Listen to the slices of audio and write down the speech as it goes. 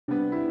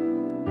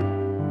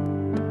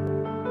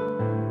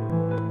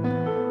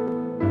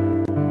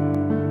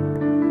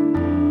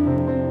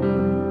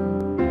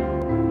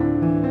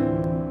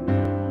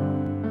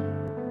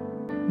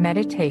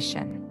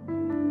Meditation.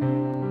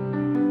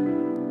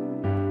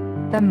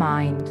 The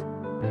mind.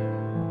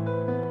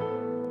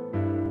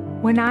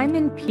 When I'm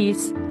in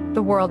peace,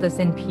 the world is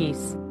in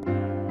peace.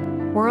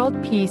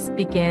 World peace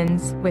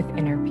begins with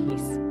inner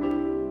peace.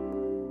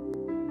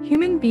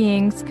 Human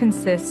beings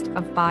consist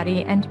of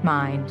body and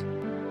mind.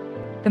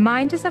 The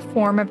mind is a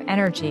form of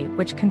energy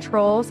which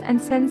controls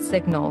and sends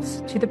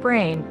signals to the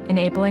brain,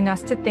 enabling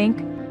us to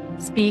think,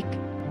 speak,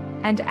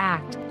 and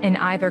act in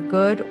either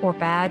good or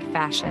bad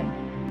fashion.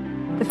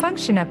 The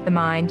function of the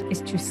mind is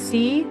to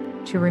see,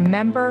 to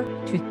remember,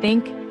 to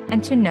think,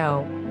 and to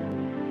know.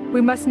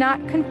 We must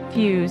not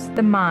confuse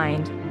the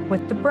mind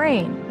with the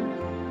brain.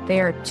 They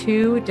are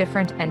two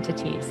different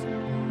entities.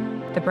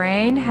 The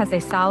brain has a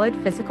solid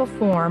physical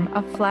form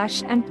of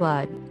flesh and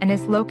blood and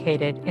is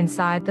located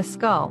inside the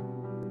skull.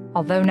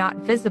 Although not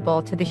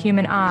visible to the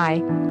human eye,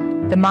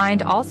 the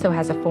mind also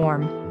has a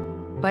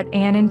form, but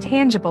an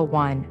intangible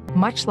one,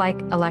 much like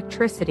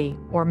electricity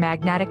or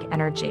magnetic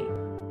energy.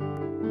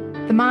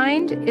 The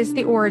mind is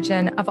the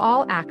origin of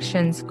all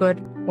actions,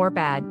 good or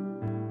bad.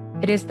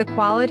 It is the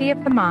quality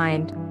of the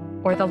mind,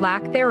 or the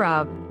lack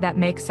thereof, that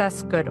makes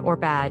us good or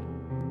bad.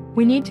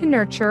 We need to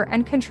nurture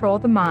and control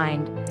the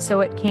mind so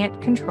it can't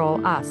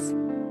control us.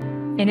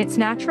 In its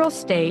natural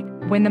state,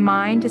 when the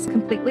mind is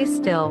completely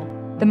still,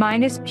 the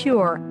mind is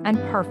pure and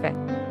perfect,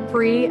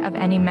 free of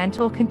any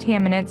mental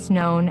contaminants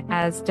known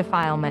as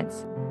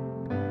defilements.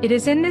 It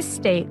is in this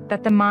state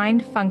that the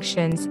mind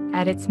functions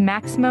at its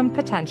maximum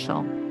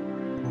potential.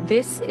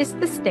 This is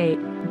the state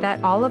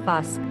that all of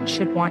us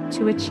should want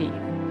to achieve.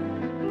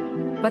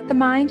 But the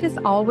mind is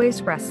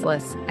always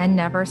restless and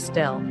never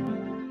still.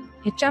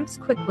 It jumps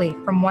quickly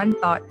from one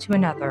thought to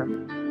another.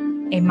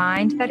 A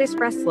mind that is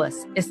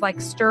restless is like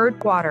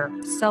stirred water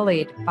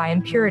sullied by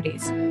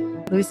impurities,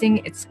 losing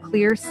its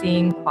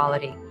clear-seeing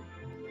quality.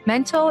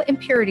 Mental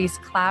impurities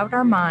cloud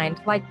our mind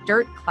like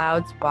dirt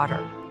clouds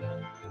water.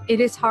 It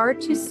is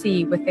hard to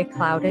see with a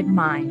clouded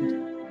mind.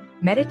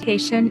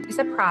 Meditation is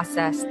a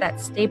process that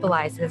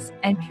stabilizes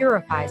and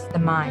purifies the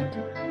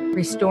mind,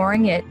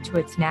 restoring it to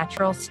its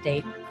natural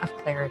state of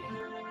clarity.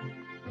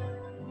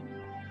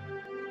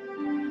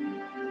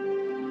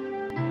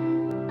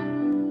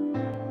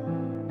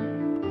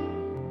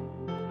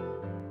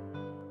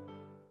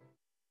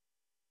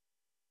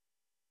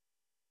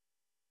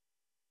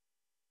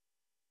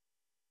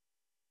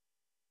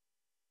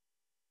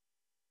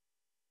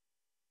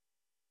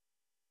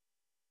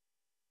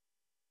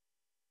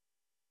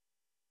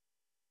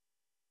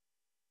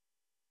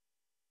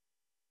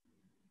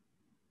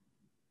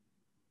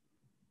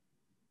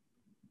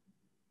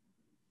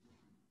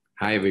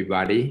 Hi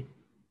everybody,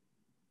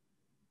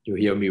 you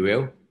hear me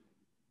well?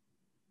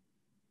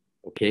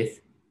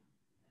 Okay.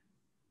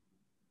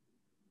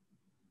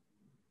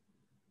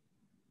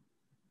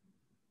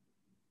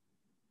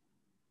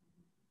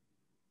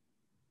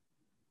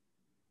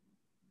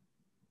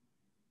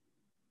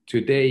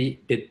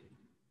 Today,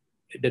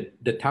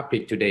 the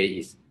topic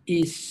today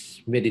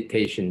is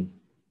meditation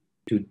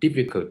too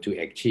difficult to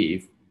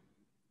achieve?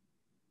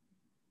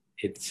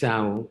 It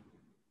sounds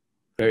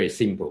very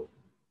simple,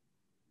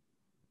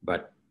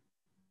 but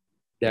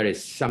there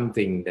is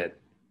something that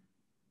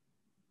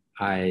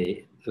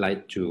I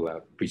like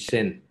to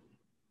present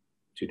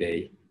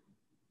today.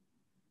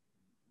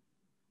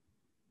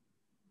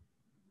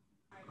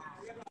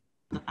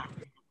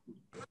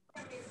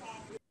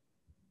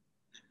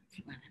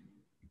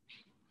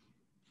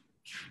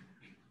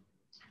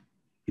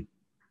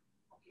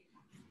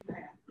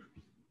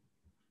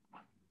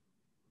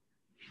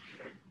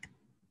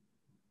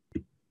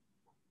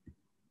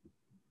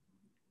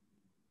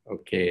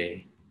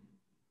 Okay,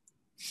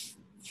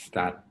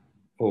 start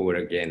over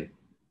again.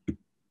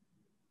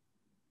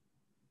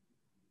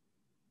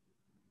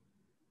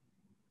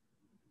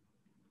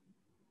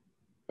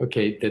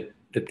 Okay,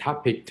 the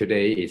topic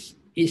today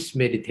is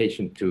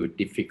meditation too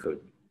difficult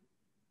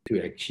to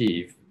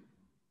achieve?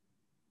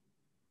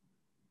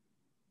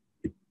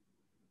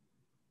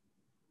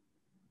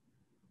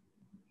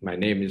 My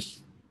name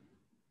is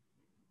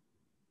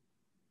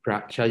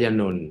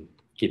Prachayanon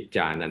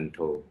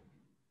Kitjananto.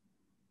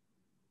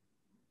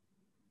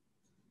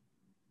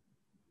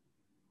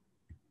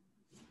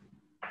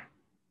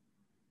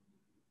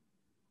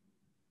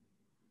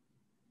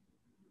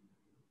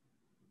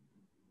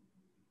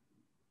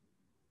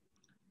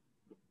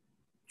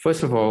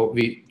 First of all,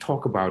 we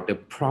talk about the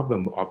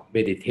problem of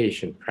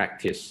meditation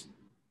practice.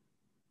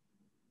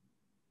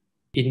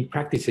 In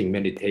practicing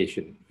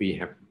meditation, we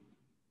have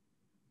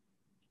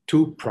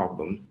two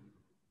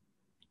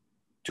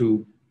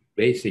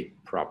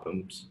basic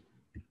problems.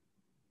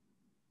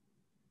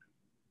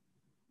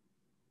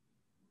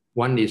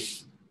 One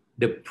is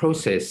the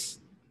process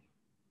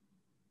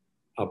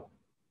of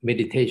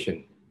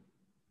meditation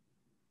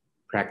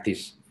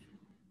practice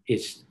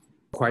is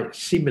quite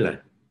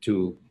similar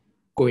to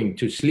going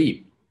to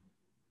sleep.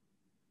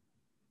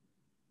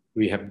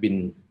 We have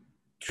been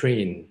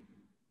trained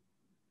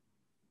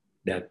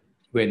that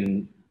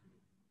when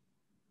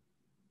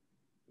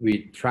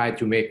we try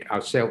to make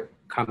ourselves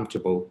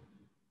comfortable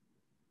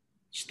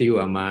still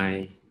our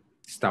mind,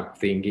 stop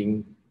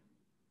thinking.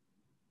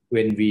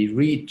 When we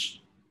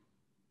reach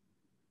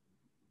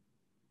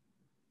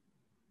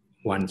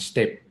one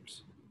step,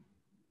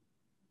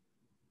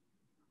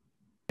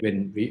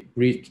 when we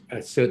reach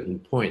a certain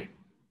point,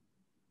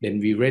 then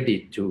we're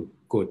ready to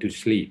go to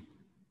sleep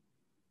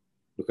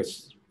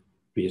because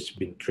we have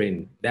been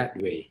trained that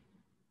way.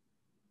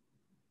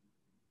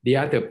 The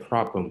other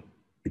problem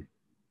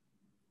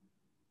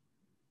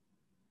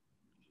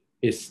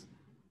is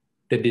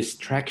the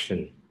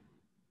distraction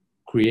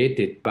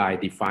created by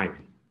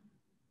defilement.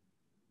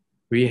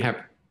 We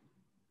have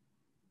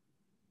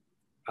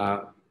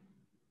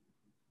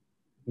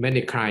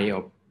many kinds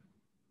of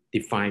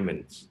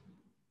defilements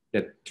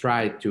that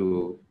try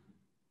to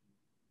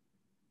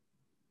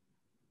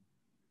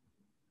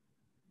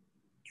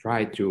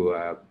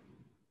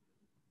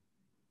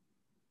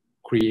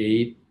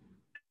create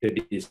the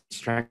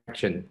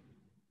distraction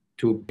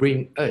to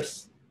bring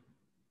us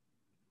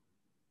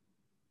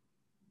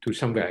to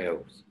somewhere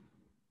else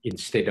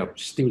instead of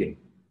stilling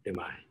the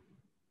mind.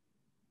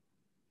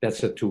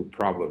 That's the two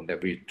problems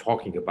that we're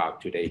talking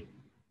about today.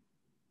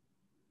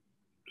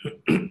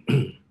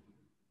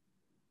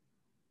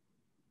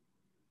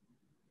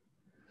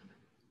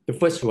 The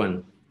first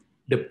one,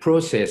 the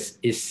process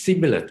is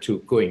similar to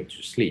going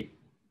to sleep.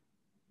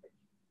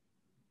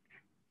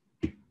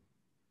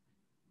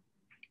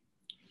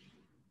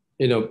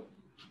 You know,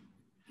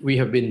 we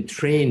have been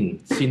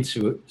trained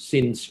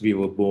since we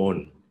were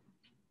born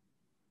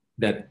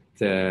that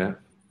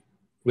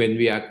when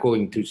we are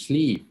going to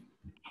sleep,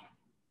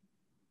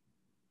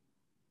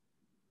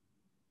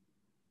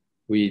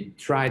 we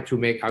try to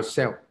make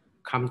ourselves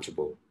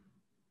comfortable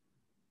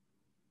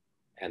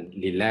and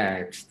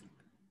relaxed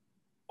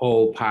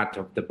all parts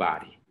of the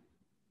body.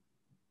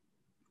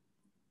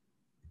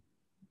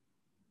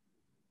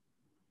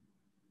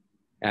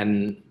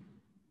 And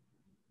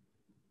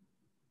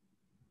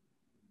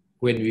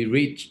when we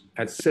reach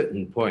a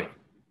certain point,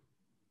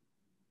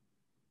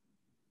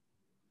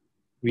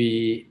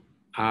 we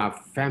are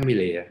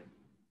familiar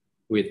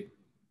with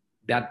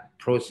that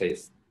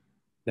process,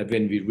 that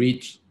when we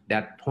reach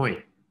that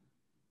point,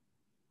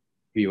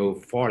 we will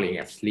falling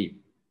asleep.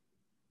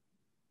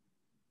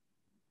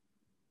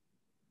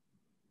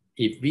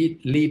 If we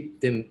leave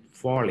them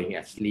falling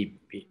asleep,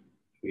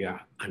 we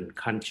are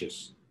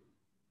unconscious.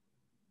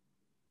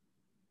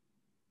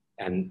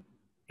 And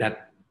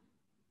that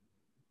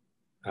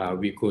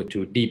we go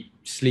to deep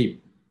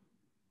sleep.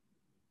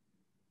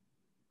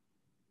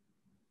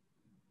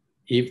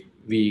 If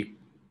we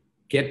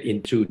get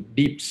into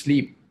deep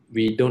sleep,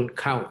 we don't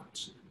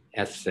count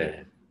as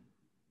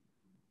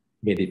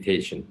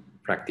meditation,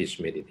 practice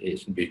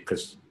meditation,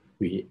 because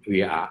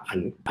we are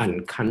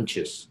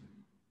unconscious.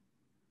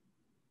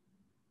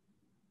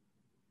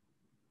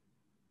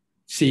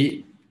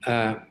 See,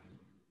 when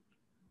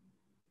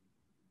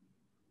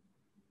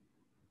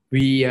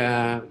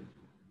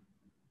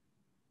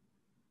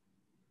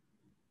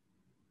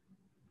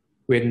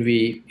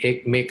we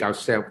make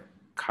ourselves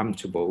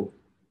comfortable,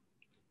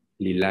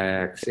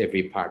 relax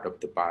every part of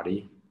the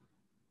body,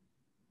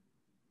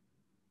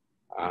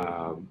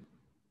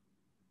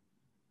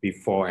 we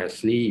fall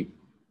asleep.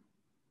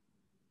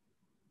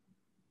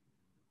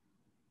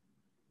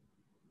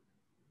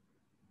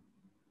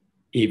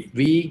 If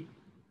we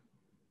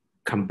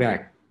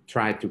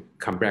try to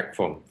come back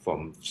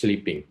from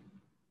sleeping,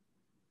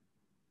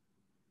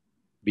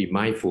 be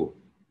mindful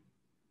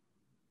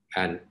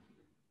and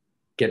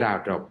get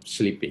out of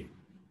sleeping,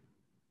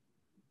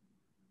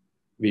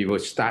 we will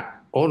start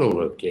all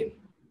over again.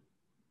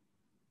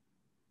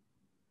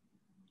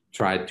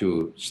 Try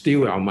to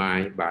still our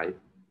mind by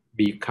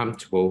be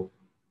comfortable,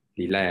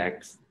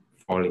 relaxed,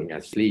 falling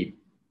asleep,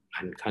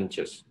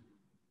 unconscious.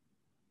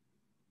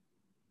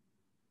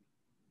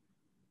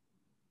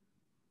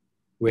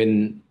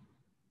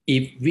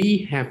 If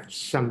we have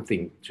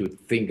something to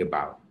think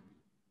about,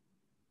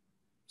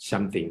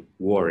 something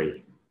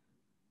worry,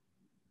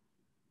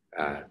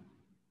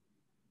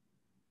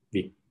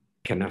 we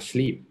cannot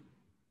sleep.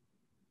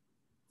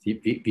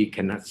 We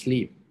cannot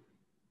sleep.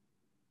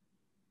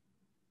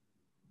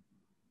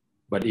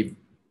 But if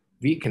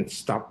we can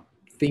stop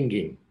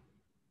thinking,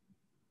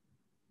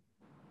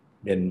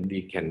 then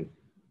we can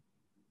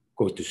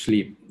go to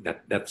sleep.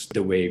 That's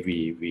the way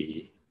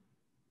the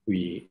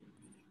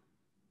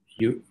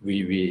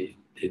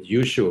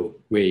usual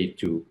way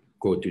to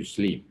go to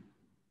sleep.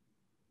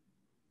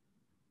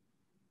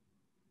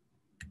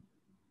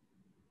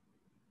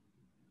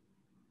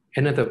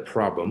 Another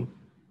problem,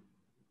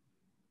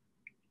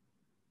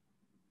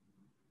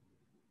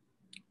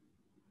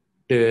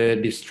 the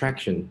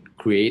distraction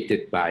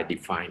created by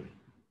defilement.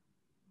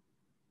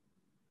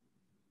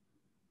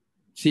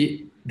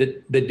 See,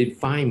 the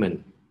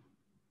defilement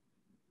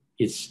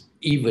is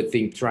evil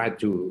thing, try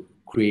to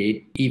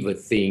create evil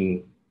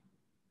thing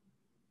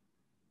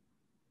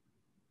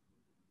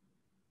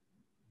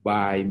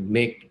by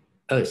make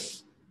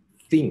us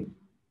think.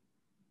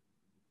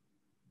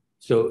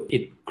 So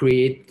it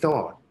creates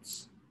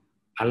thoughts,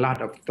 a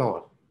lot of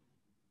thought,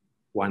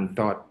 one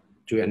thought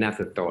to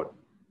another thought,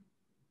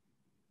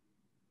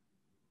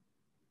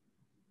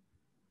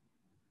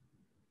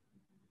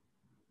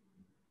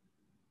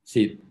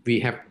 See, we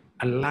have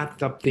a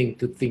lot of things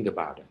to think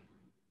about.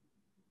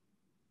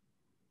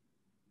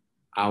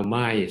 Our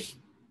minds,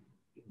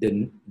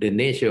 the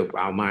nature of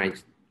our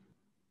minds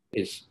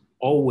is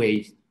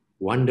always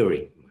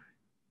wandering,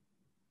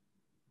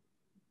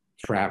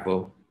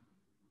 travel,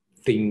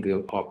 think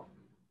of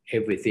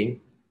everything.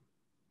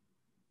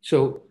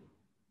 So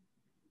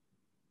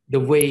the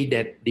way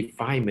that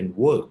defilement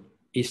works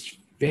is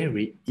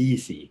very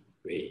easy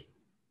way.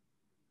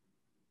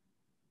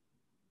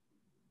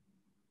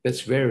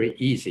 That's very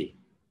easy.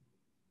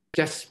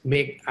 Just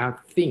make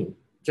our think,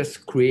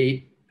 just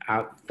create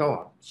our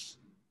thoughts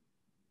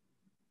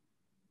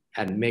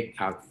and make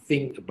our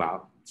think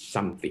about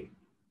something.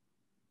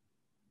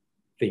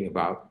 Think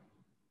about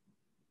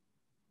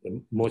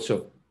most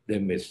of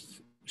them is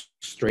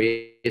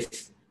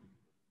stress,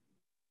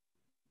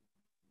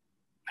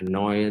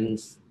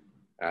 annoyance,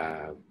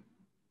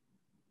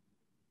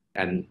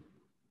 and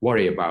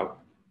worry about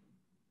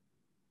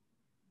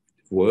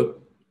work,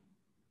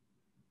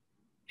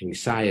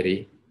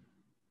 anxiety,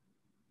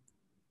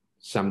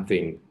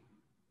 something,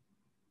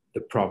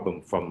 the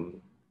problem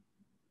from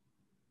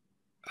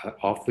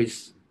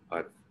office,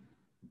 or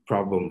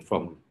problem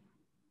from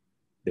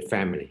the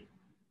family.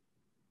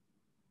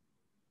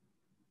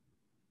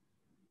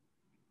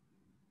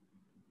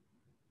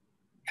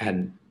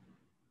 And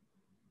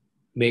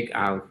make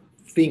our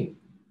think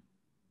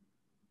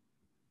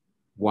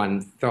one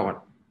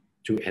thought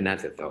to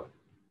another thought.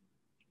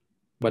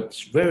 But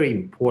it's very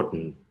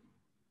important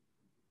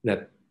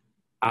that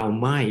our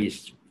mind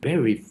is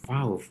very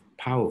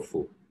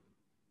powerful,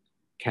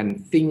 can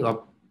think of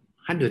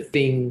 100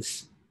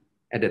 things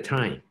at a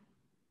time.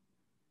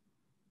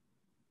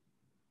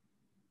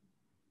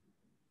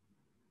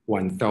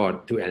 One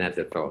thought to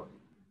another thought,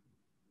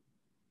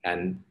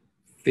 and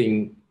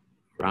think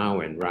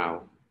round and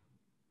round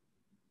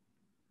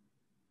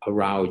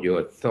around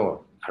your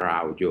thought,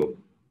 around your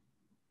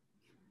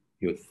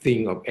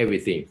think of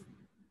everything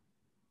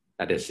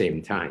at the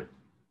same time.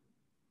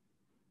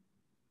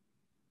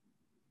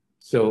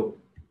 So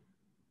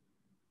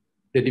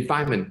the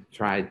defilement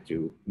tried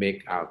to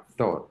make our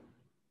thought,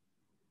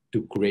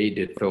 to create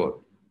the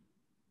thought,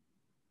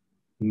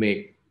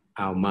 make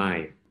our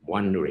mind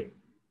wandering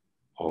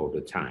all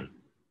the time.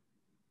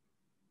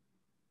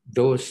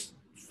 Those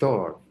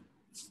thoughts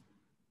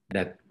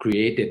that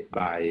created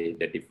by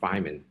the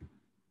defilement,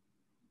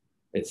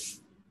 it's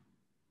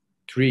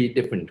 3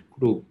 different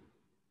groups.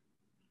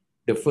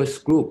 The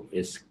first group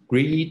is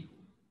greed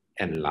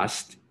and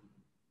lust.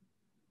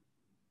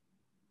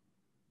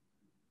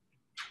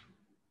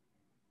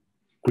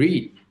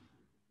 Greed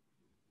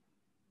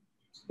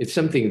is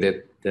something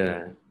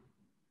that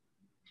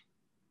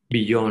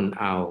beyond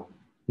our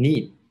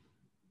need.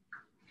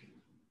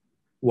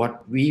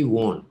 What we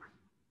want,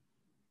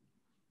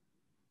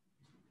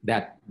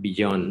 that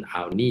beyond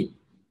our need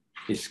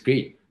is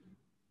greed.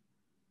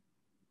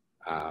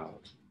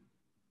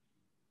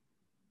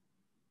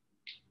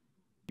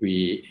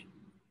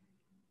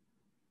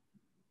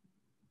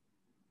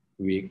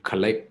 We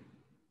collect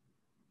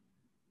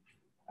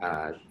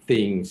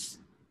things,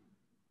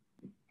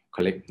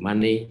 collect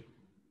money,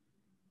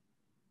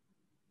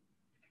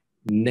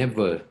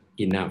 never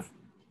enough.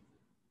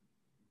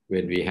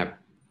 When we have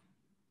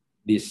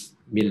this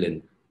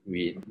million,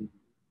 we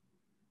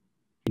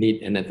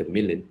need another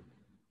million.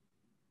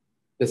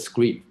 That's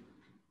greed.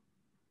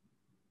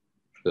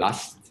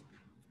 Lust.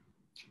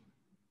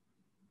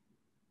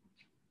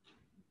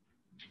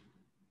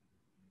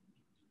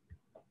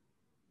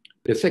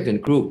 The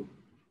second group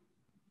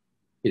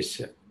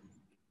is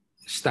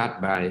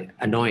start by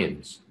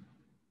annoyance,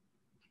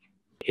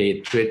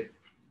 hatred,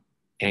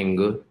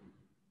 anger,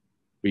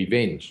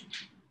 revenge.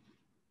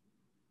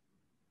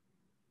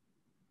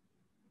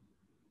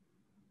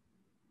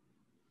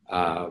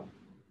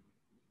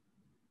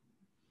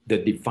 The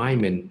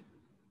defilement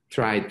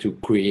tried to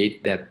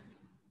create that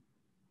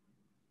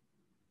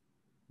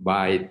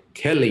by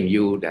telling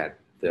you that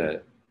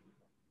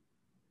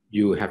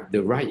you have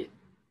the right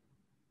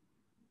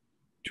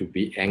to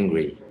be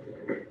angry.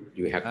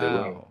 You have the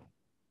right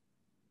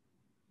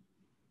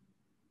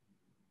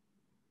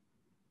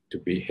to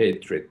be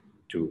hatred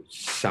to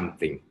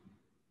something.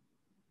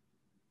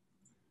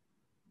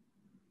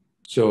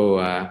 So,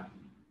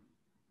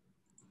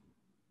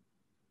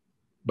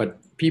 but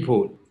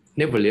people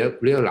never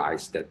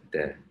realize that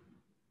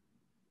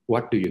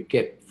what do you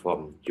get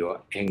from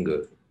your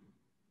anger,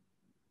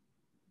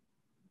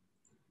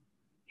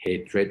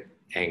 hatred,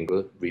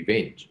 anger,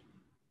 revenge?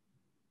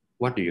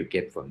 What do you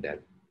get from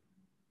that?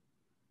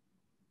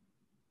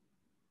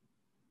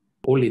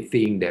 Only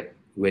thing that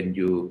when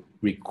you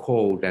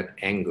recall that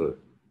anger,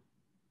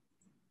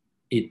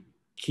 it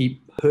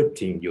keep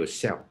hurting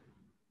yourself.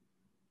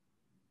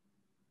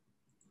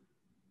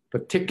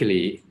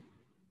 Particularly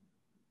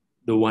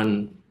the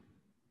one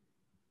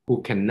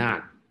who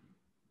cannot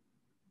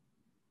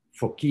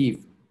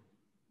forgive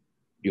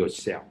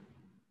yourself.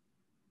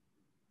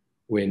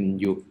 When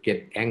you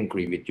get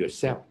angry with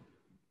yourself,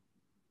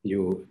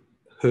 you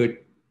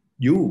hurt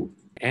you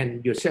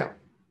and yourself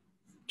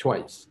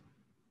twice.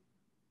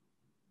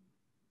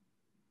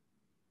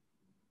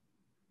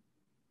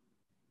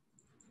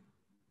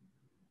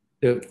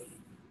 The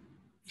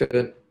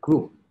third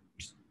group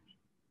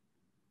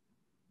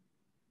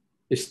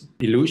is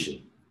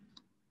delusion.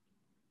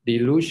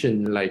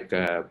 Delusion like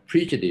a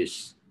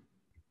prejudice,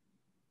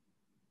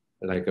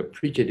 like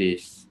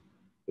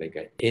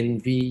a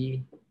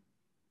envy,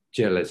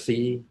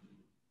 jealousy,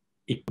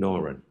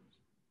 ignorance.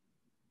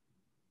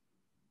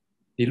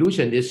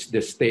 Delusion is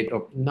the state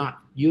of not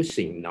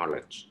using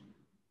knowledge.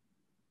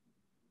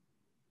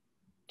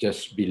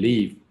 Just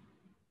believe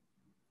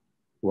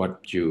what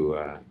you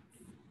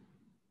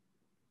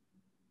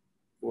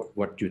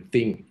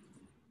think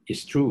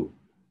is true,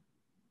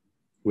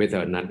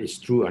 whether or not it's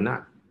true or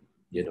not.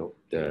 You know,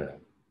 the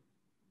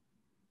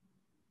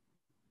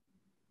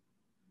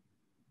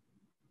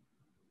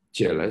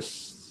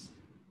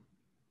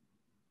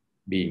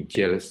being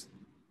jealous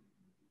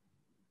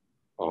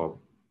or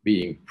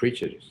being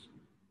prejudiced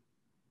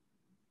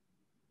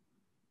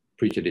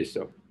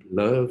of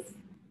love,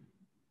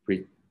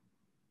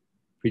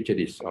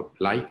 prejudice of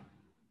like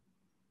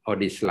or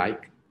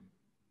dislike,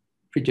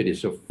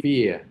 prejudice of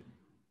fear,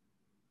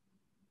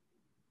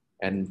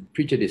 and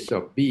prejudice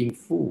of being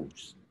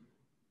fools.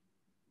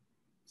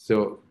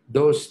 So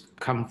those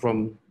come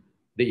from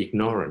the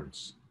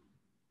ignorance.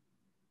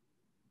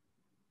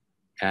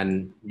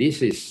 And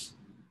this is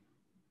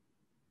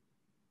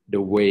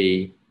the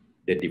way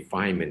the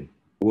defilement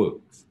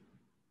works.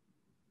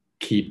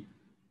 Keep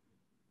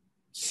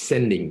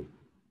sending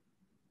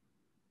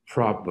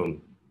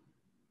problem,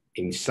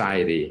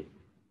 anxiety,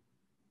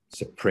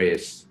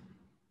 suppress,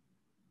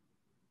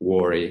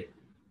 worry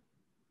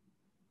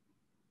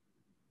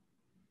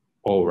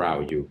all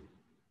around you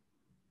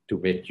to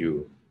make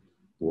you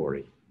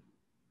worry,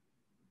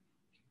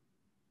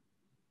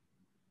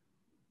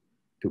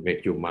 to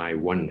make your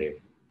mind wonder.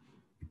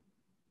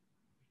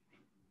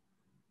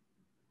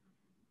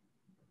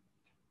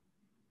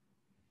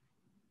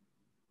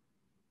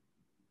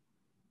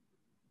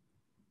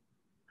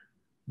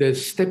 The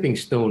stepping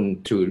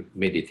stone to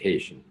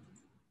meditation.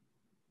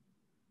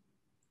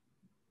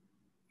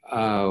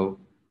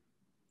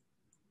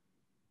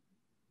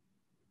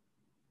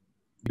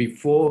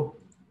 Before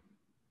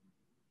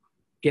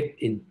get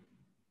in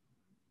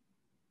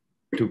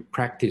to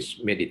practice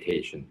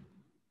meditation,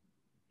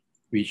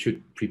 we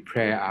should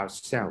prepare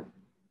ourselves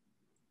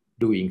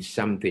doing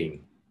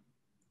something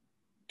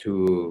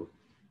to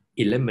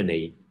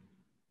eliminate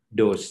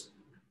those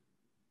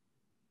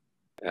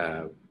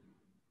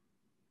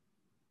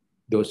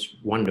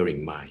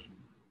wandering mind,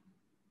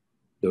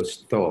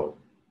 those thoughts,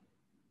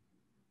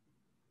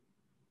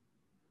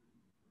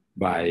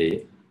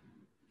 by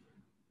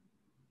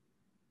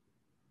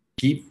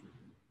give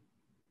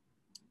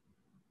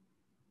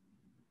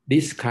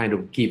this kind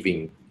of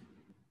giving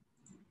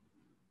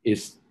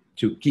is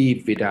to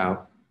give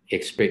without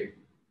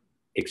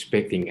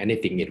expecting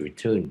anything in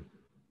return.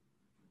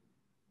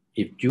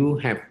 If you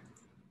have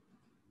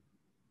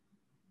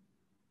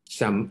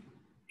some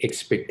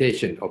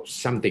expectation of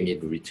something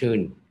in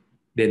return,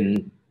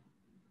 then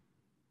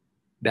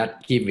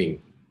that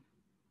giving,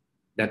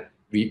 that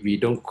we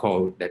don't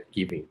call that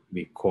giving,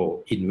 we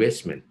call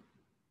investment.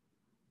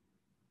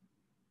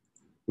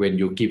 When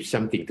you give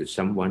something to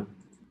someone,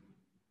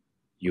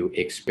 you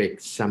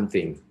expect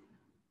something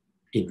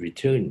in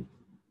return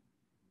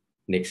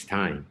next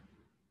time.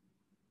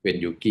 When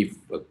you give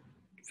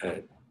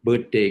a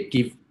birthday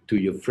gift to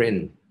your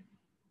friend,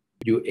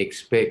 you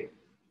expect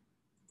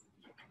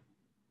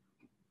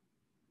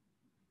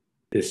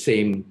the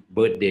same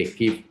birthday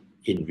gift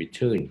in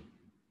return.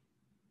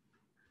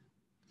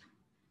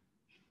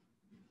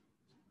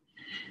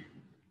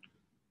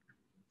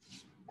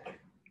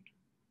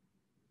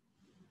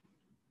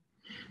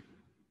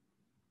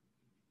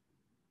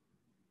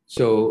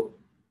 So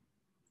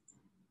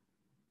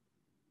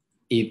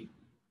if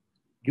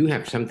you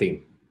have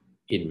something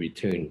in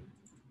return,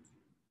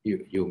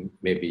 you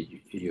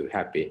maybe you're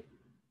happy.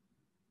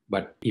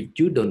 But if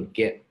you don't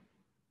get,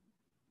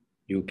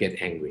 you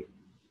get angry.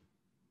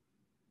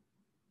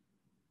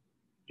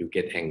 You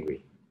get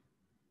angry.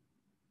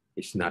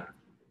 It's not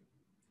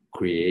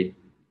creating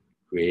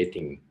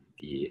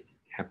the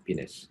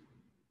happiness.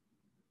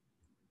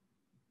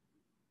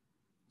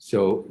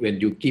 So when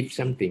you give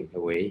something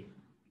away,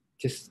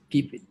 just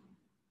give it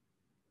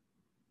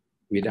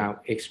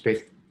without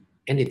expect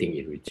anything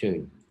in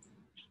return.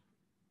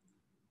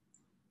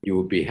 You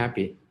will be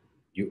happy.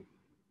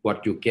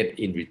 What you get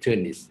in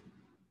return is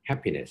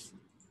happiness.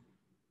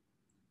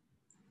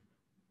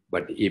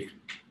 But if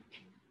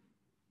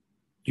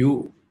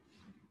you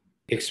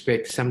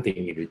expect something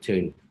in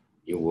return,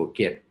 you will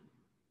get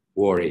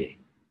worry.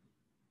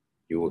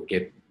 You will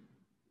get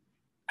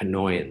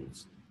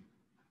annoyance,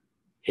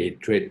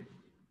 hatred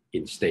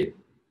instead.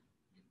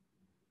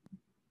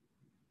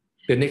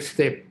 The next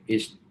step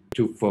is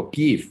to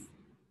forgive.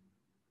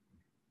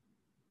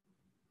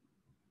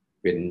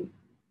 When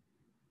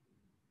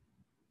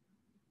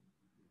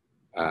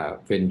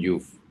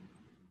you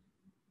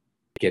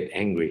get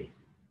angry,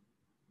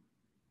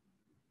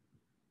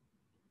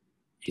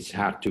 it's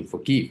hard to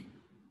forgive.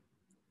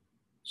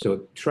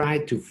 So try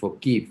to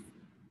forgive.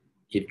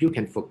 If you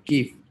can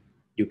forgive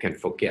you can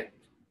forget.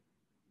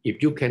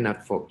 If you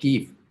cannot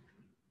forgive,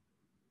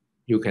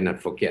 you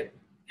cannot forget,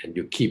 and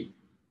you keep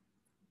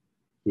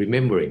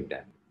remembering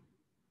that.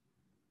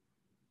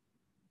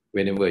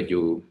 Whenever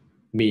you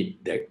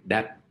meet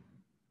that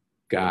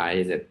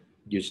guy that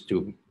used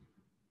to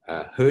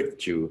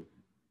hurt you,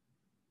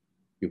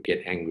 you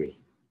get angry.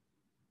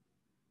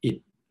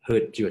 It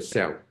hurts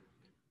yourself.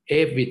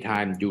 Every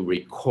time you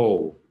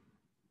recall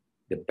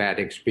the bad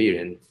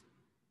experience,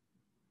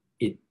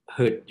 it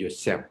hurts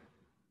yourself.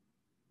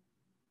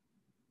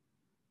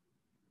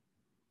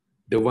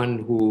 The one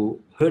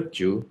who hurt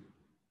you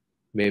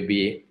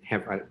maybe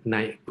have a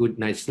good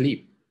night's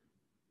sleep,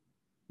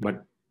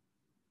 but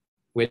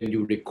when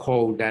you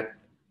recall that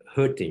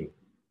hurting,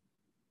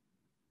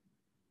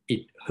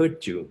 it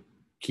hurt you,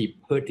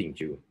 keep hurting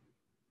you.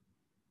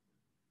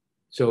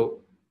 So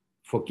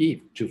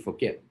forgive to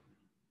forget.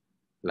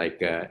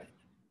 Like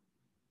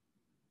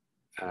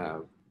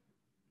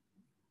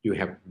you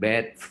have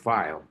bad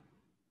file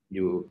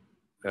in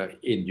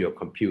your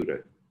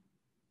computer,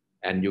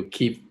 and you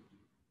keep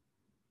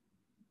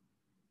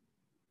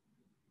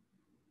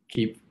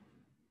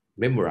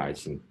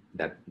memorizing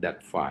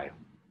that file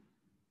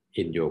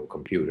in your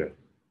computer.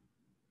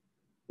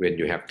 When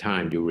you have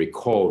time, you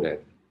recall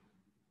that,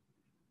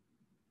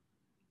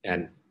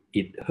 and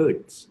it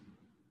hurts.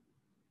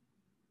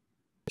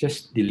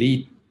 Just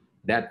delete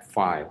that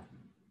file,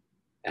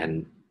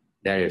 and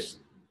there is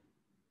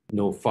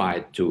no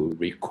file to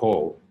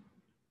recall,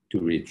 to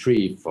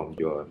retrieve from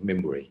your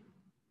memory.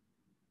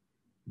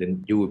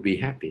 Then you will be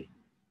happy.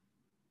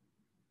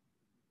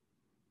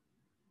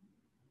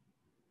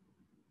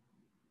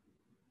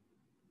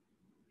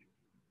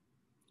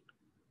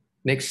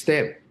 Next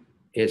step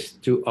is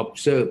to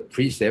observe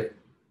precept.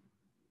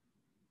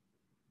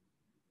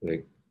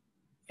 Like,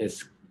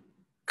 it's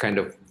kind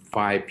of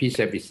 5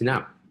 precepts is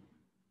enough.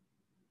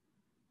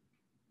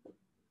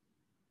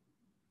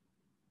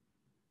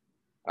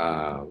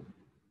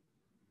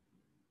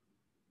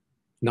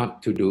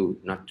 Not to do,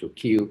 not to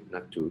kill,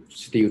 not to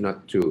steal,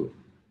 not to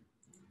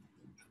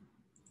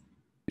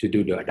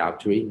do the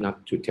adultery,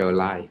 not to tell a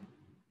lie.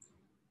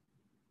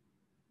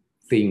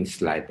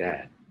 Things like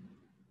that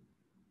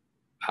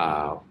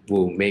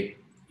will make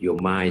your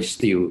mind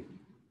still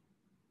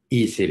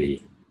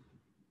easily.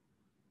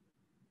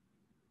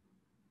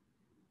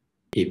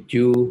 If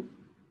you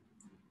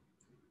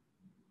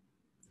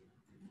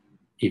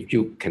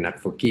cannot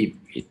forgive,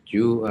 if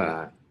you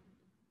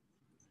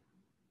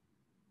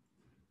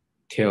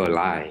tell a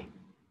lie,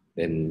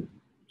 then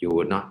you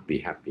will not be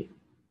happy.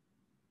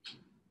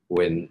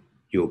 When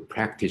you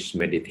practice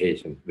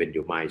meditation, when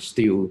your mind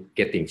still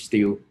getting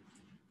still,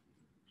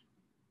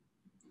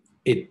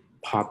 it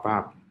pop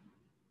up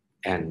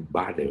and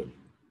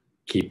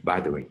keep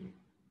bothering you.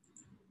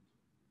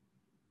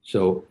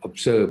 So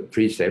observe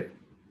precept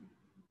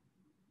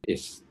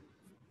is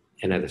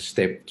another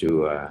step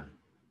to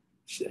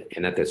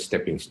another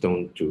stepping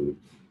stone to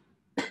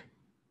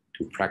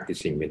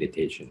practicing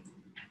meditation.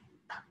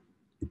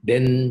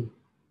 Then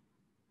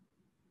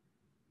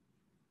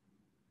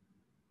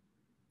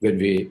when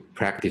we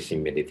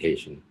practicing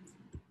meditation,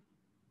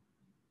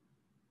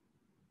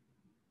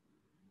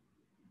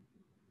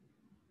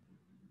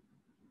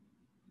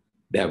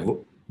 there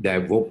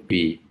won't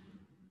be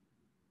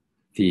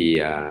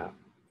the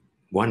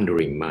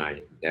wandering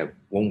mind. There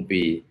won't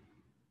be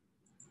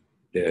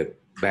the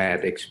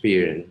bad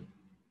experience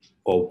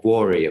or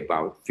worry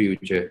about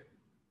future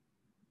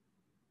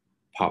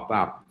pop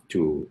up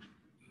to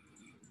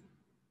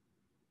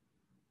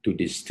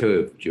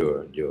disturb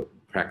your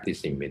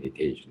practicing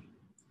meditation.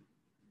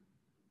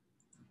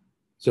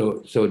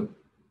 So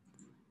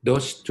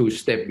those 2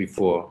 steps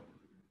before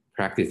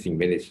practicing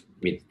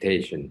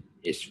meditation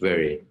is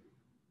very,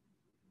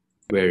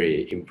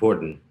 very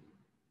important.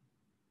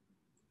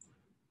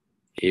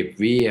 If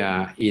we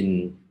are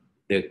in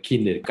the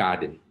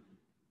kindergarten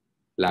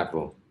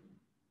level,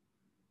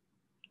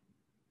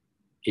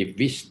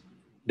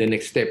 the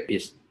next step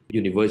is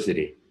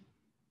university,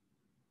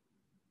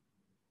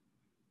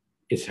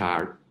 it's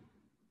hard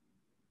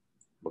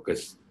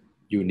because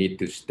you need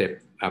to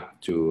step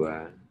up to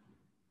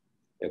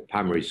a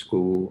primary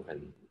school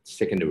and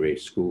secondary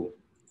school,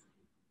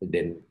 and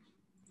then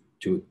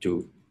to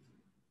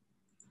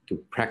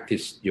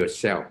practice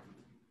yourself,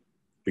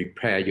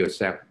 prepare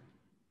yourself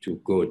to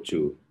go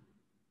to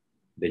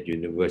the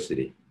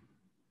university.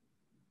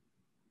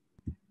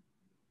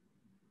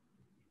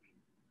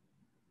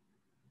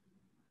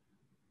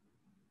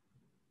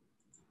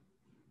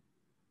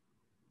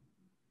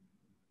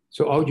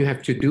 So all you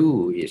have to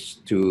do is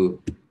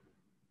to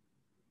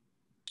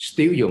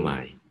still your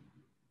mind.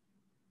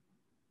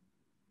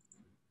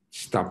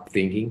 Stop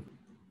thinking.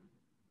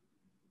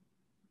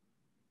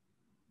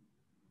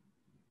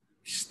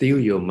 Still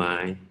your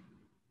mind.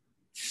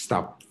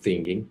 Stop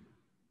thinking.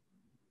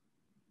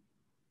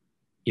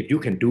 If you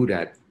can do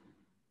that,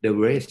 the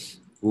rest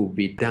will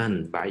be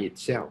done by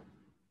itself.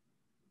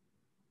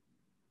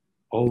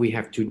 All we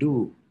have to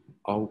do,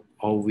 all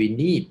we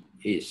need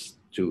is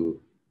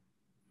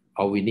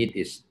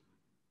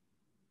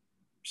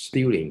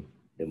stealing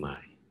the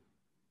mind.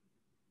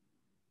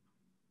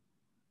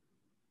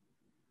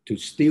 To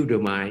steal the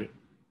mind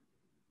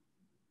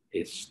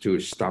is to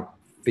stop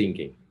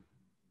thinking.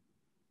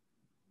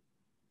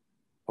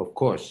 Of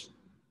course,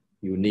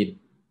 you need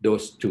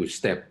those two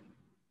steps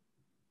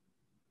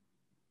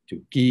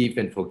to give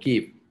and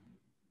forgive,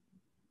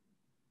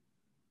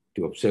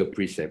 to observe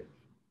precept,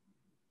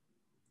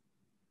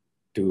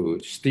 to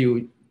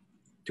steal,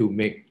 to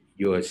make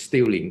your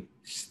stealing,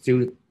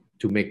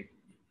 to make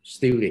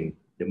stealing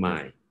the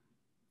mind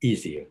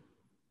easier.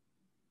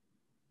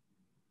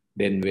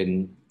 Then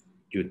when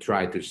you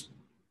try to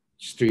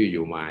steal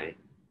your mind,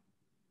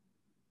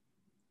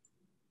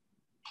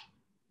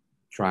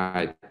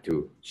 try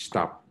to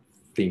stop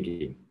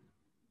thinking,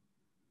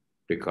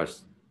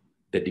 because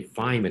the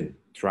defilement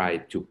try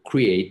to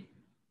create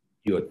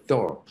your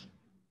thought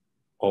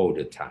all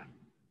the time.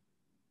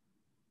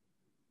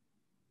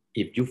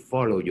 If you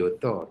follow your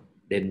thought,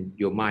 then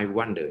your mind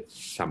wanders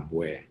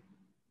somewhere.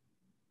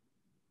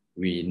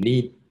 We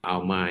need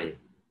our mind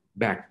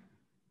back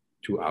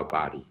to our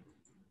body,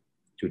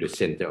 to the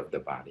center of the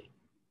body.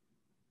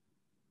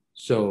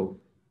 So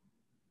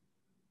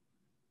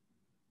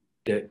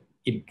the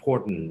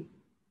important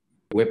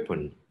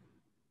weapon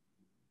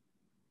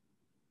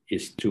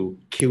is to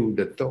kill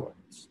the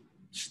thoughts,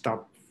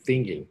 stop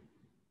thinking.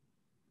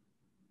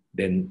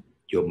 Then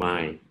your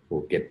mind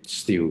will get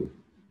still,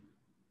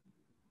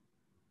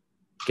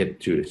 get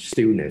to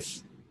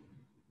stillness.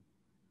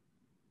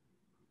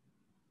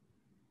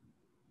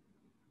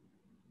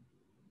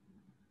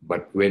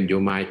 But when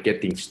your mind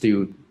getting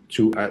still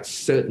to a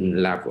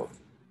certain level,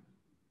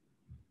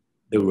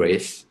 the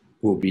rest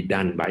will be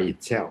done by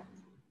itself.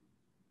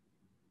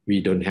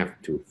 We don't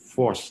have to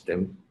force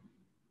them.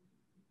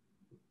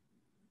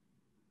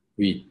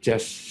 We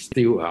just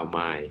still our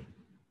mind,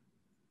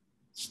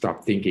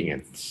 stop thinking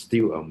and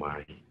still our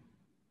mind.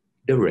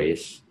 The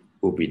rest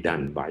will be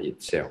done by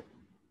itself.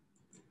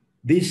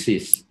 This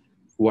is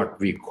what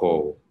we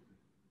call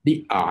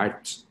the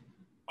art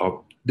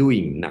of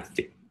doing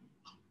nothing.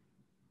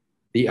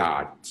 The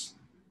art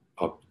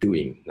of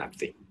doing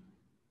nothing.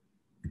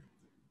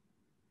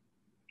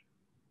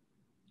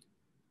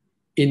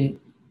 In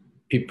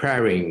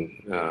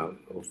preparing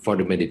for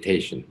the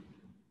meditation,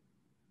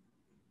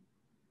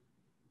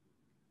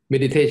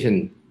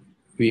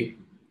 we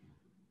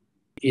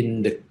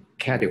in the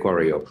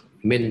category of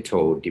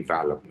mental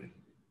development.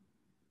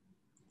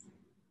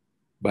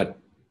 But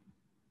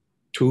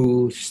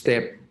 2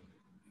 steps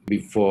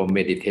before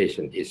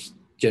meditation is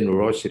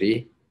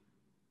generosity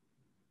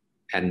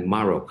and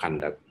moral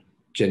conduct.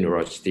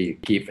 Generosity,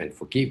 give and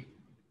forgive.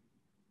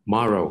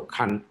 Moral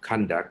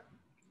conduct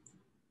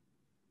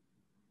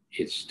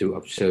is to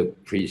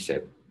observe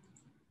precept.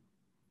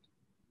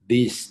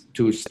 These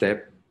 2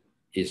 steps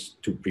is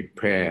to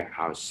prepare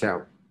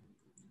ourselves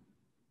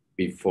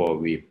before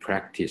we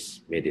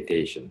practice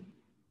meditation.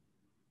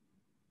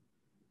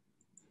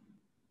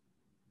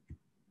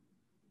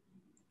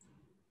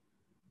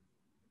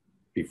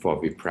 Before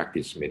we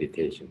practice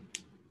meditation.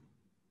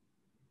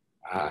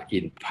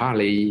 In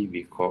Pali,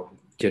 we call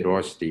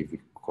generosity, we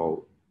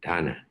call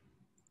dana.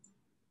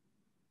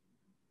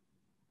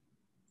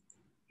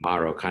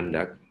 Moral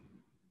conduct,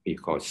 we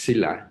call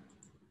sila.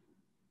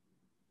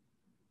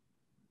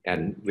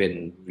 And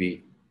when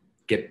we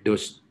get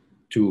those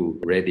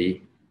 2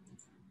 ready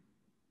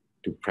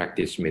to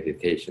practice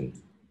meditation,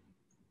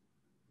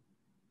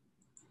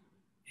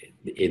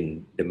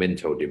 in the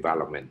mental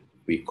development,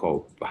 we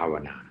call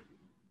bhavana.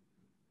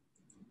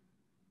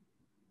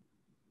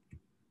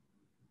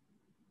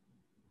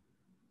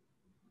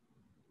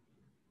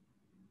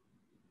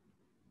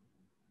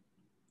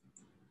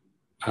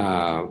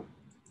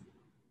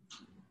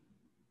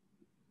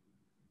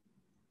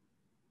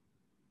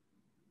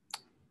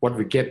 What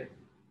we get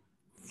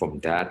from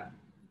that,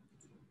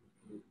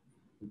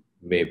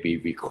 maybe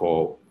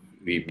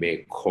we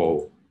may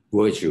call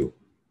virtue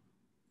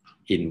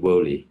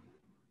inwardly,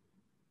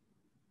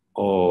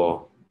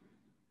 or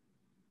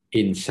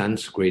in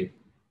Sanskrit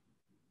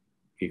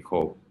we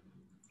call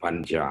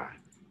panja.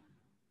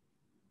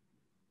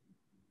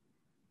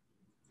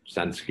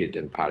 Sanskrit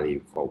and Pali we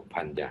call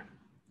panja.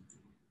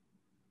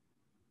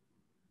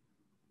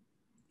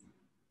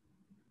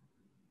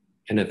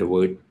 Another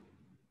word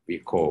we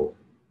call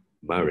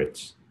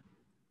merits.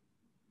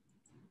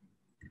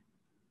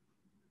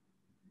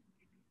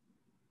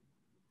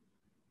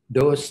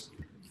 Those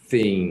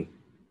things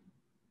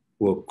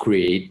will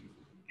create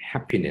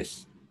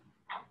happiness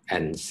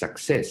and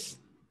success.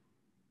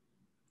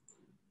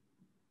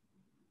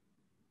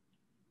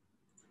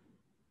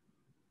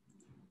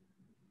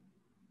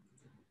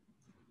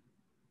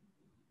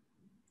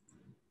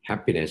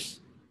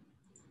 Happiness,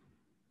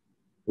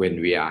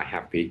 when we are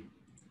happy,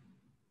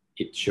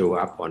 it shows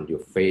up on your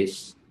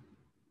face,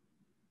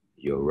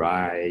 your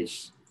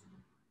eyes,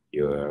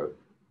 your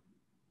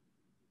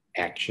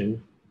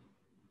action.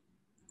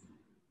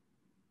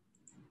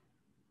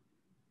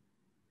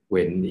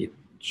 When it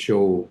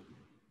shows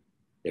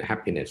the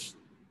happiness,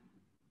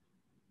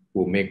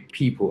 will make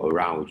people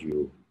around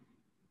you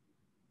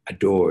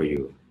adore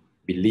you,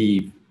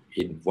 believe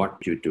in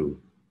what you do,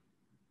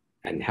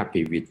 and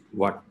happy with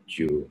what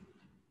you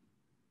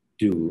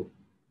do,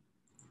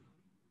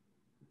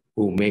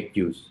 who make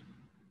you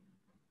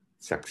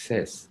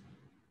success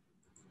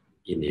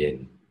in the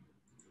end.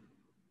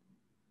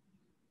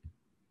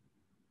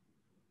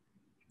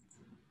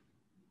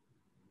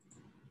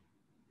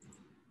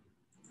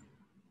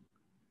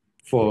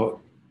 For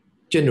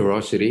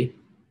generosity,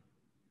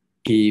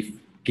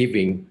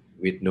 giving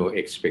with no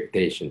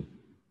expectation,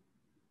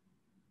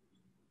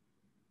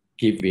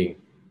 giving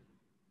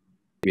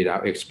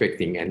without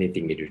expecting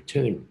anything in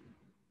return,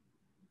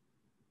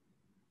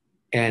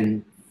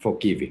 and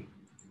forgiving.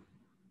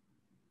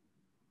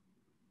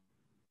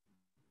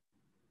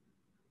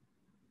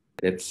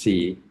 Let's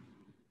see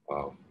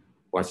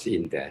what's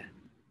in there.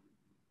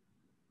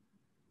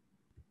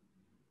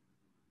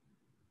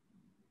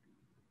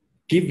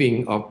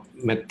 Giving of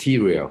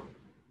material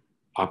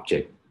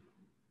object,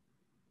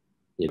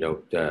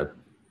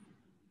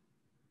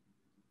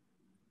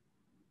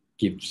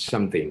 give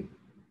something,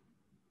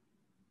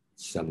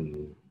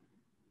 some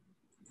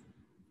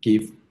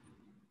give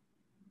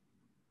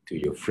to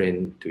your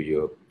friend, to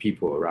your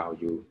people around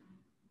you.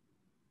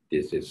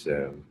 This is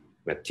a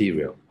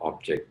material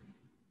object.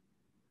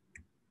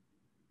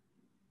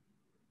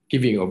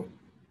 Giving of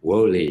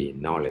worldly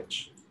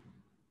knowledge.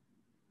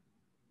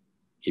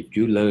 If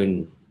you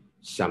learn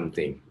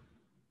something,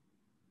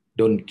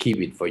 don't keep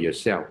it for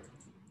yourself.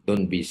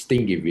 Don't be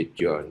stingy with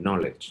your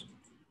knowledge.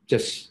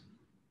 Just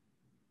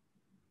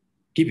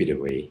give it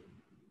away.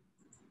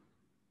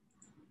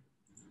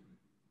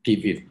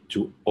 Give it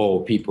to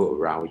all people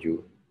around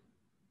you,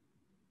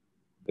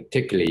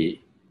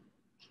 particularly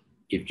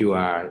if you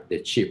are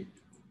the chief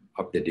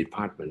of the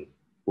department,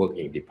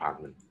 working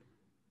department.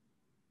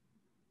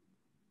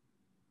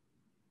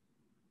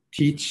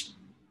 Teach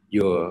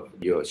your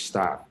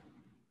staff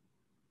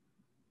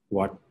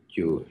what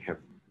you have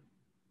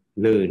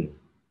learned.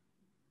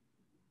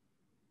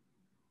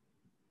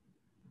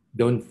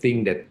 Don't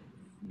think that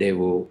they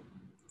will,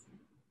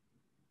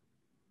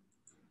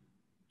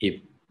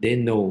 if they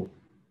know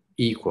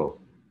equal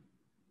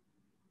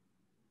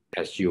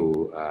as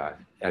you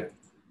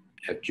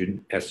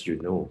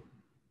know,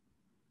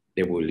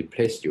 they will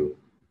replace you.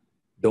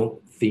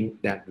 Don't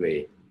think that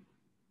way.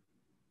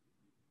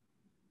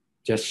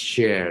 Just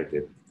share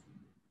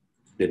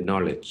the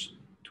knowledge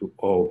to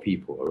all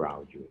people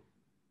around you.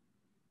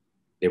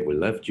 They will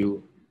love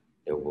you.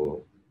 They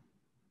will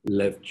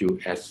love you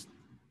as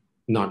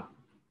not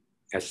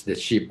as the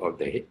chief of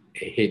the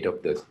head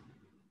of the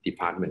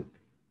department,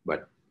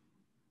 but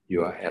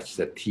you are as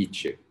a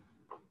teacher.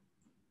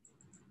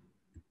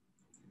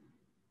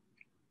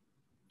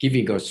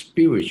 Giving us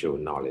spiritual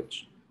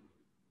knowledge.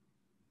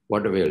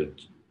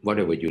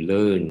 Whatever you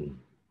learn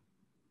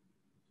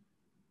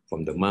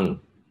from the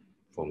monk,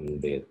 from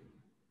the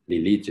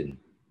religion,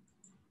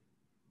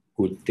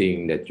 good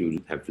thing that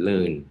you have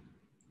learned,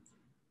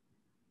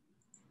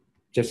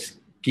 just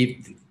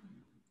give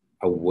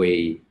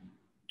away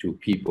to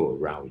people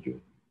around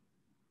you,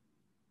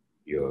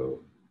 your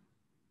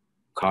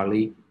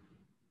colleague,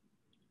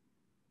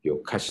 your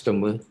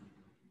customer,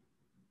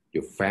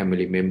 your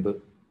family member,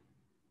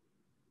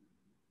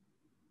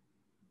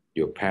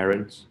 your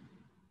parents.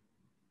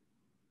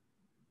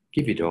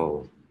 Give it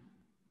all.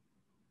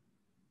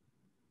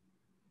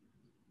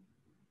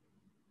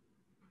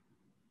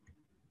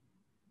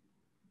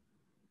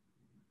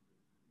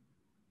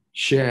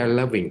 Share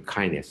loving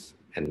kindness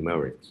and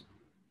merit.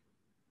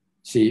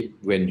 See,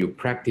 when you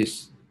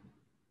practice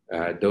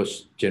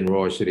those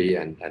generosity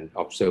and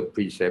observe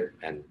precept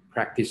and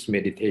practice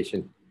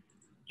meditation,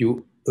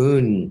 you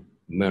earn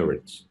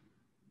merits.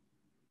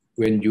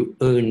 When you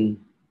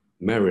earn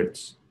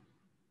merits,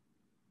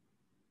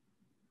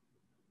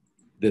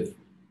 the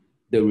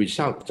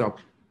result of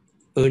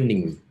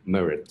earning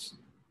merits,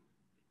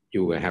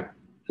 you will have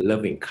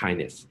loving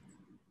kindness,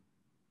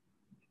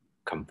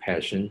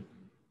 compassion,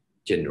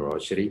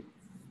 generosity.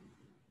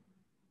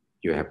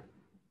 You have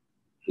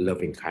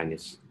loving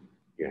kindness,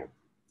 you have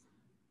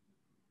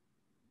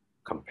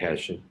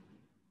compassion.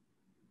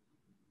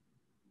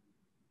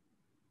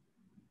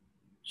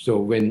 So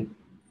when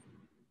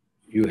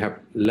you have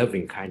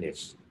loving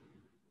kindness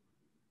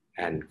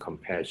and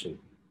compassion,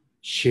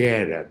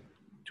 share that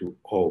to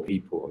all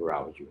people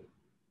around you.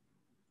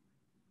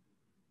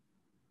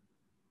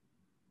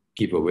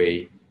 Give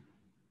away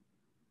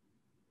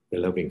the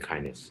loving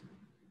kindness.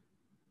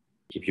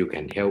 If you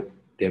can help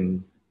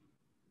them,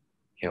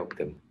 help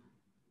them.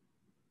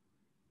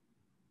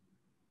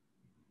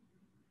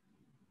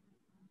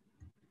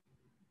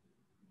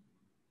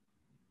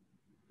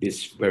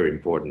 This is very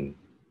important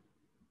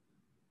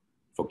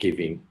for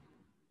giving.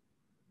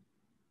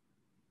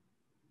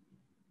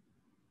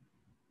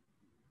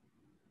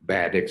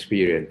 Bad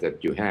experience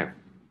that you have,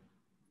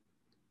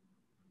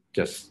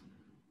 just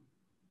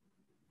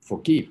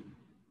forgive.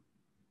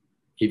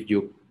 If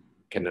you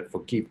cannot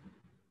forgive,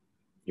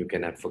 you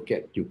cannot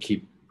forget. You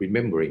keep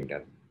remembering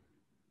that.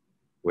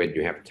 When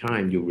you have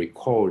time, you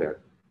recall that.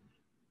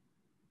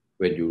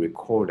 when you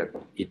recall that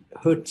it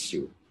hurts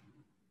you.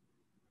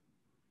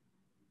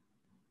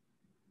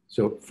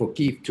 So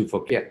forgive to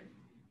forget,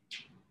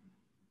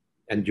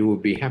 and you will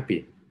be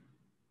happy.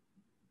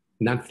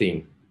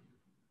 Nothing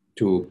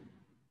to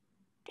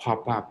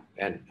pop up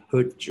and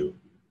hurt you.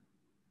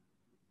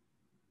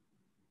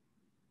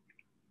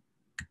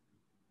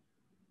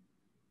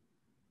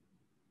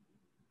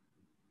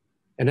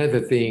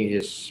 Another thing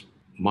is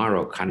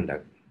moral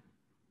conduct.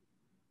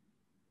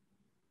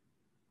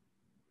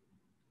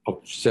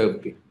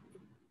 Observing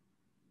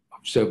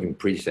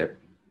precept.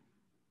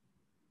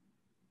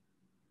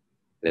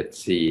 Let's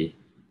see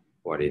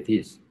what it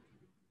is.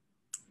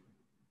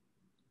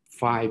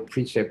 5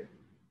 precepts.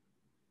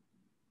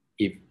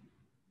 If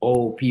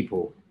all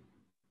people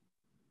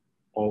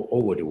all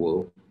over the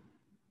world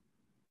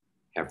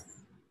have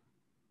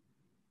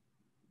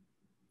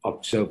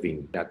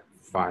observing that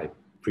 5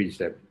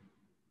 precepts,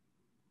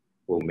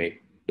 will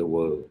make the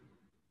world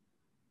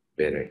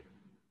better.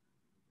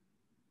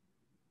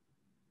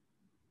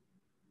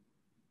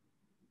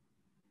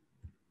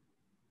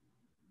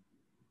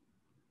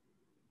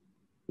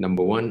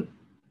 Number 1,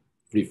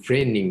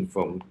 refraining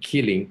from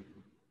killing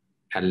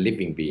a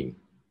living being.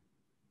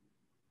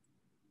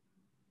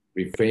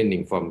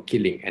 Refraining from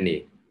killing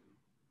any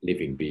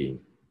living being.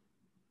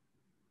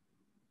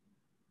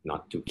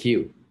 Not to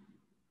kill.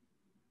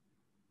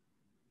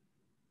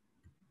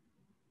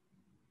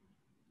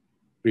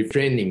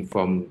 Refraining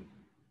from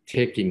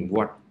taking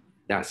what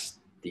does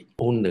the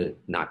owner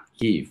not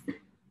give.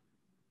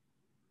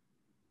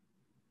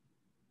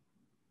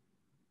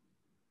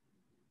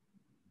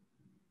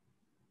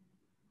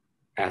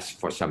 Ask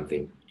for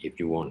something if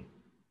you want.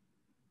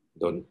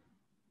 Don't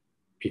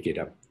pick it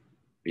up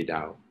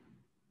without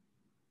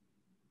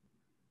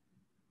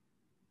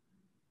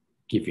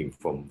giving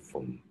from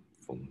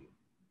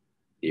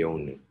the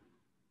owner.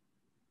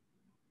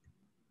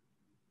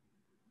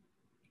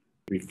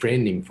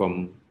 Refraining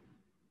from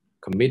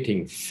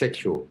committing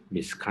sexual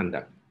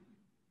misconduct.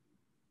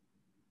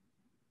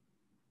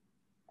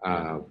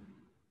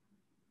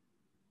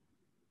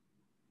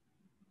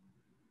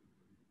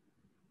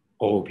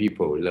 All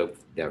people love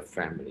their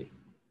family.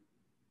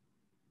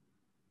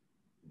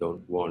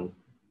 Don't want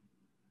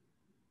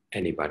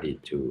anybody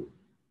to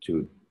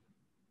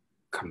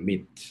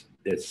commit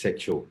the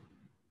sexual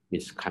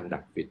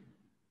misconduct with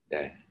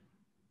their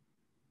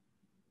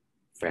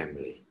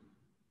family.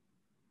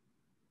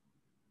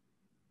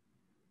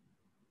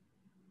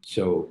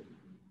 So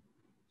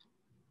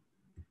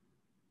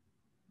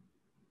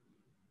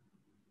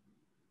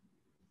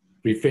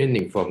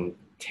refraining from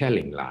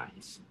telling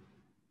lies.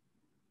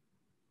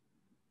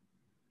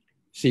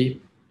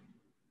 See,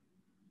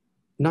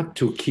 not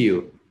to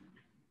kill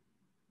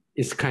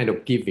is kind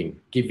of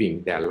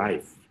giving their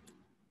life.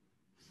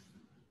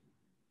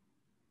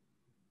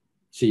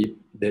 See,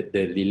 the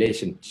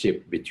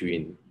relationship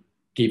between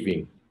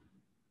giving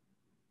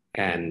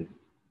and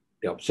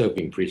the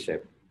observing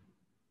precept.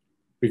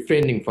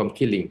 Refraining from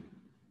killing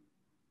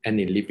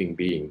any living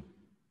being.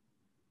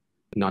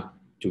 Not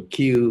to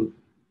kill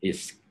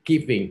is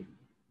giving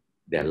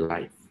their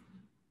life.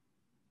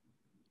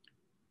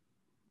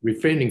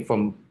 Refraining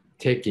from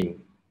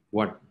taking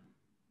what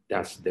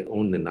does the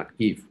owner not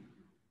give.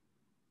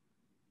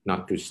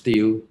 Not to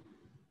steal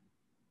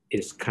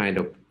is kind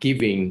of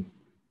giving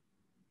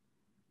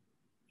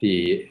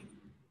the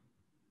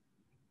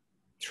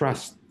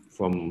trust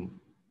from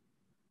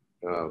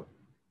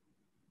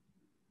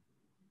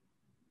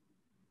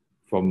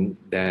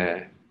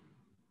their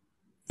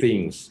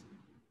things,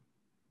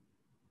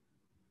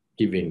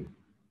 giving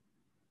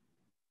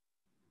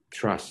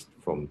trust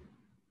from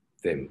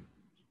them.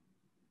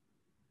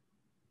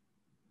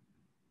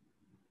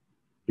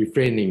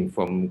 Refraining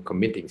from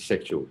committing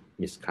sexual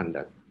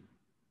misconduct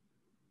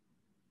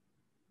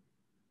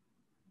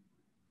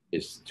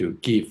is to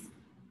give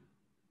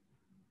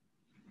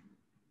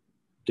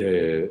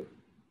the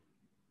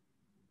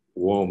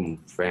warm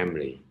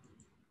family,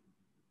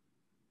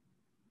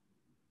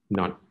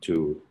 not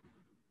to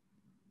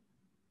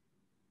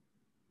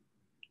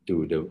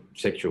do the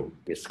sexual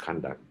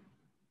misconduct.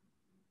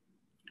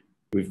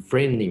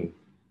 Refraining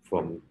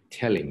from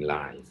telling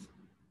lies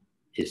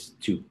is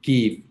to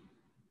give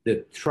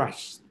the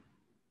trust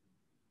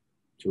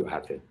to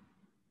others.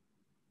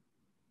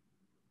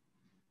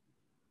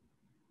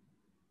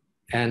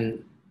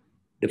 And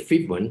the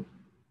 5th one,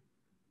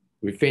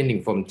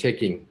 refraining from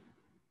taking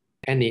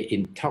any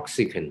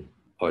intoxicant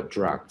or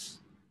drugs.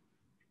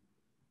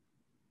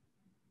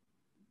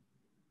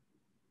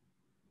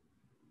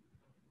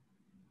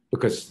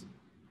 Because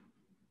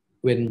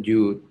when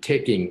you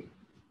taking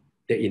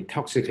the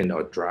intoxicant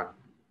or drug,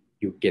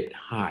 you get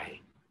high.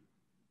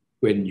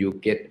 When you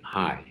get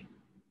high,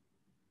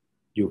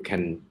 you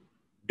can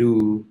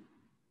do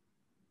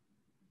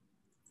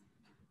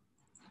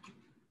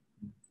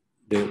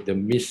the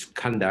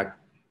misconduct,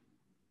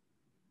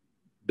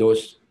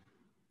 those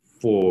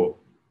four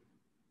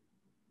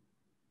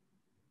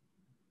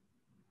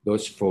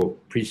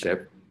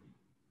precepts.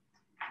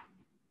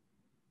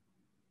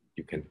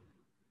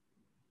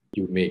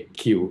 You may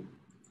kill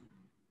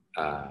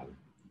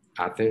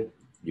other,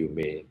 you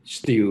may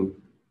steal,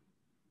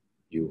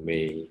 you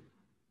may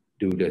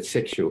do the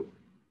sexual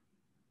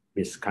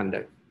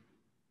misconduct,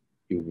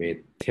 you may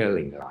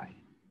telling lie.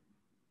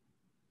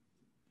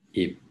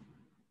 If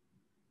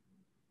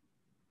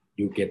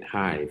you get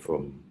high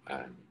from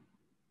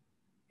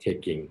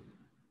taking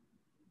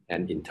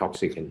an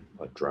intoxicant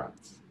or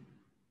drugs.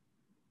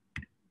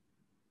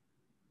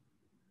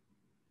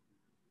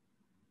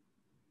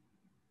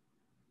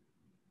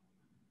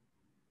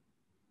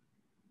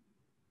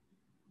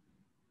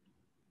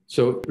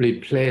 So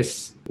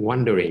replace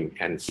wandering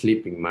and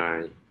sleeping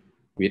mind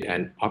with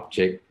an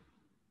object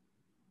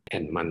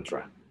and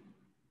mantra.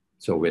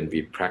 So when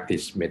we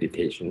practice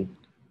meditation,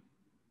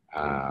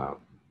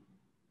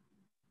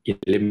 it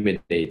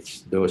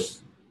eliminates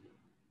those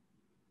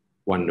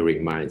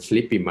wandering mind,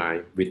 sleepy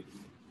mind with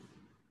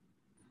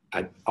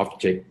an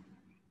object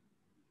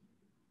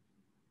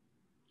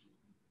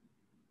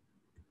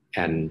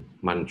and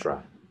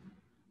mantra.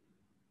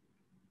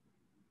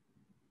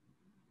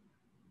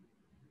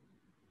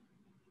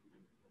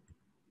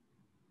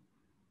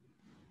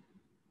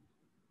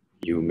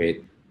 You may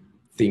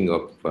think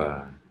of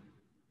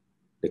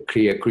the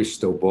clear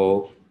crystal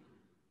ball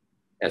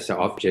as an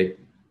object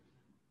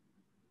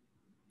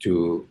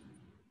to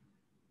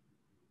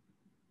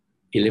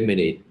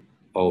eliminate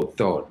all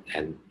thought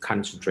and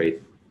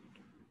concentrate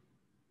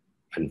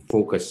and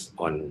focus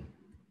on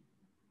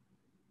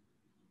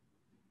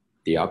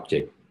the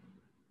object.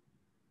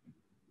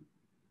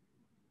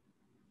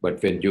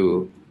 But when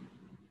you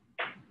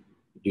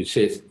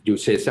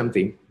say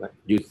something, but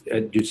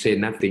you say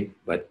nothing,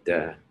 but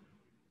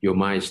your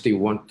mind still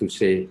want to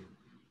say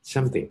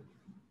something.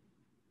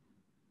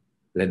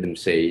 Let them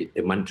say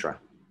the mantra,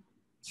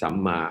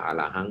 Samma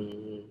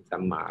Alahang,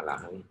 Samma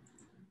Alahang.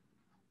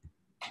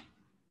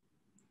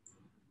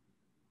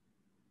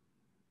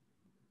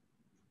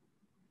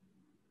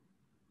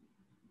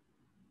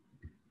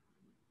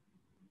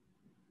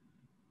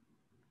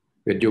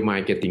 When your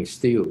mind getting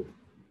still,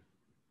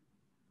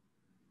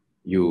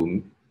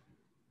 you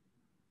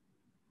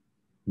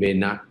may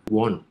not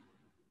want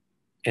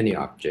any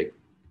object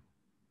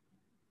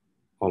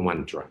or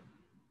mantra.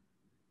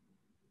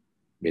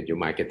 When your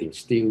mind getting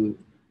still,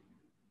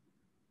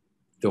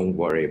 don't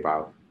worry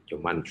about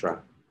your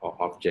mantra or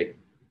object,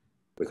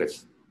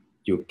 because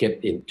you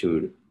get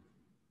into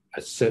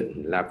a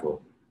certain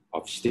level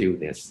of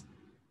stillness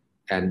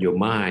and your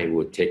mind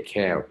will take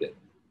care of it,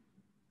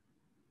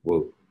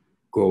 will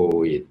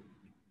go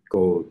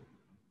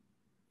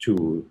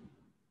to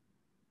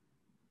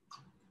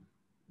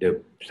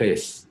the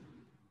place,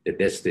 the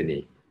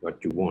destiny,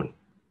 what you want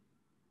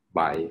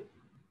by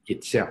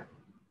itself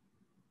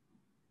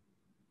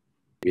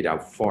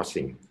without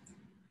forcing.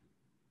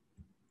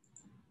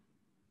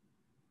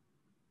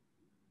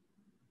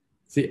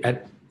 See,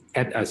 at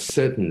a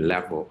certain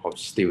level of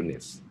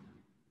stillness,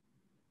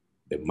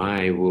 the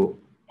mind will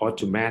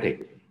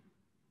automatically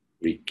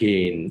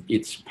regain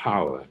its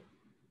power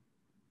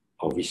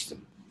of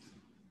wisdom.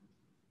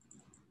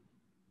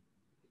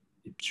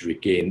 It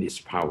regains its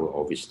power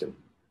of wisdom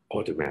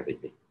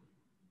automatically.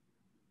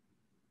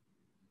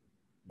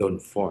 Don't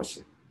force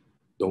it.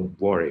 Don't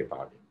worry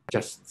about it.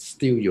 Just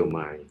still your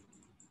mind.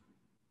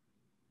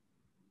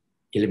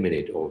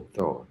 Eliminate all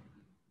thought.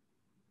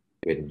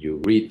 When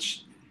you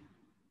reach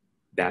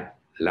that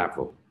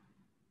level,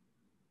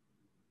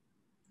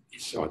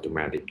 it's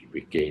automatically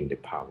regain the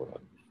power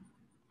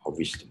of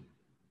wisdom.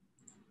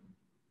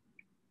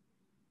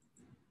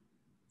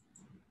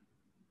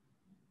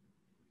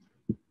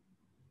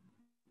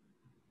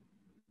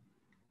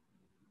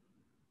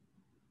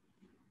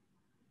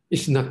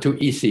 It's not too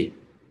easy,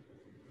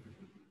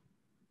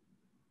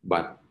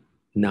 but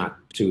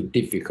not too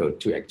difficult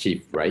to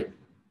achieve, right?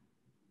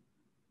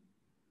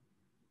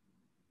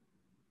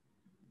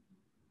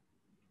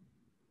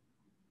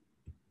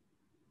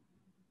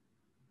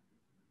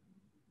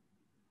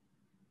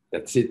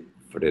 That's it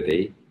for the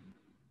day.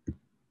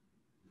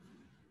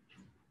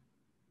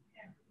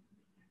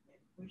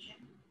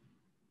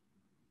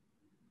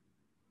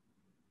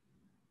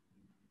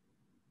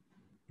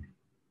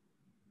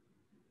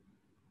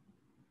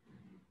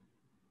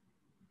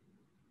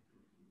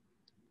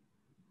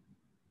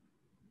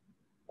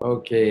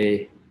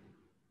 Okay.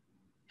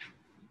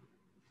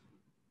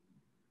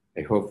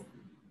 I hope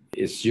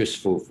it's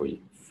useful for you,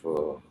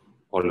 for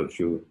all of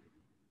you.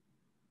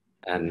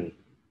 And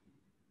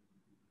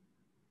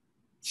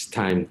it's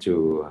time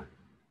to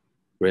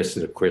raise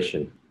the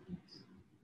question.